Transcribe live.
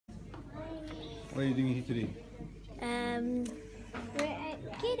What are you doing here today? We're at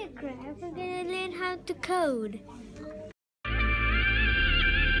Kidocode. We're gonna learn how to code.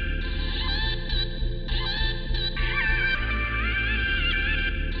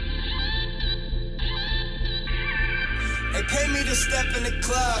 They pay me to step in the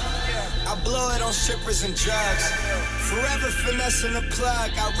club. I blow it on strippers and drugs. Forever finessing the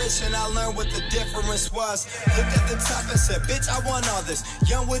plug. Got rich and I learned what the difference was. Looked at the top and said, bitch, I want all this.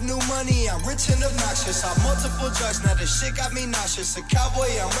 Young with new money, I'm rich and obnoxious. Off multiple drugs, now this shit got me nauseous. A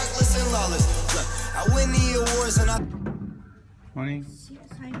cowboy, I'm reckless and lawless. Look, I win the awards and I... Morning.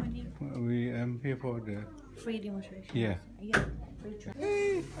 Hi, morning. We am here for the... Free demonstration. Yeah. Yeah, free trial.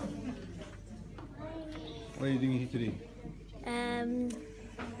 What are you doing here today?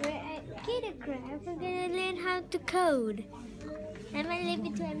 We're at Kidocode. We're gonna learn how to code. Am I a little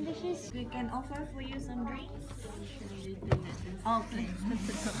bit too ambitious? We can offer for you some drinks. Okay.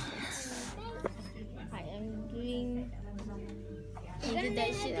 I am doing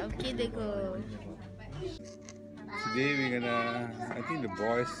introduction of Kidocode. Today we're gonna... I think the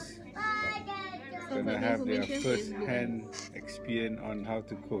boys gonna have their first hand experience on how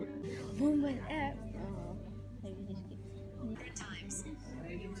to code. Mobile app.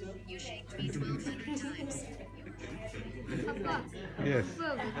 You shake these moves 3 times. Papa, Yes. we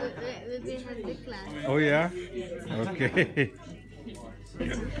will have the class. Oh yeah? Okay.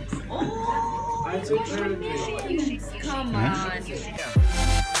 Come on.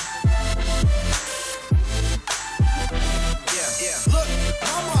 Yeah. Look,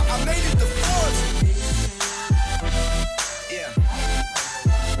 mama, I made it to Forbes. Yeah.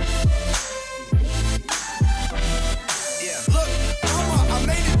 Yeah. Look, mama, I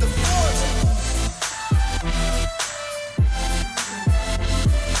made it to Forbes.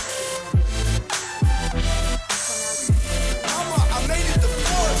 Mama, I made it to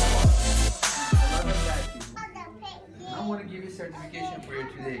Forbes. I want to give you certification for you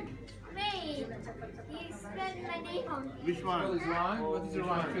today. Wait, you spelled my name wrong. Which What is wrong? What is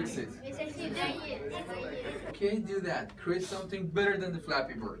wrong? Fix it. It's actually Diane. Okay, do that. Create something better than the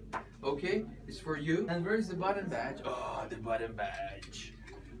Flappy Bird. Okay, it's for you. And where's the button badge? Oh, the button badge.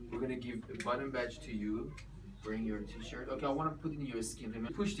 We're gonna give the button badge to you. Bring your T-shirt. Okay, I want to put in your skin.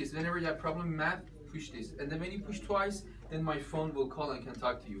 Remember, push this. Whenever you have problem in math, push this. And then when you push twice, then my phone will call and can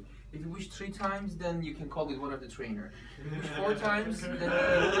talk to you. If you push 3 times, then you can call with one of the trainer. If you push 4 times, then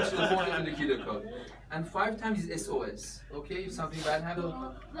you push the phone into the Kidocode. And 5 times is SOS. Okay, if something bad happens.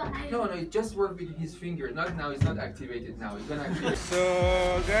 No, it just worked with his finger. Not now. It's not activated now. It's gonna activate.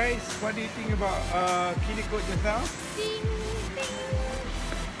 So guys, what do you think about Kidocode just now? Ding, ding.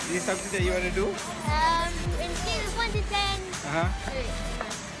 Is this something that you want to do? In scale of 1 to 10. Wait,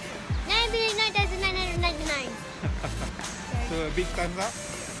 9,999,999. So a big thumbs up.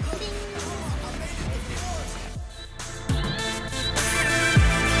 Ding.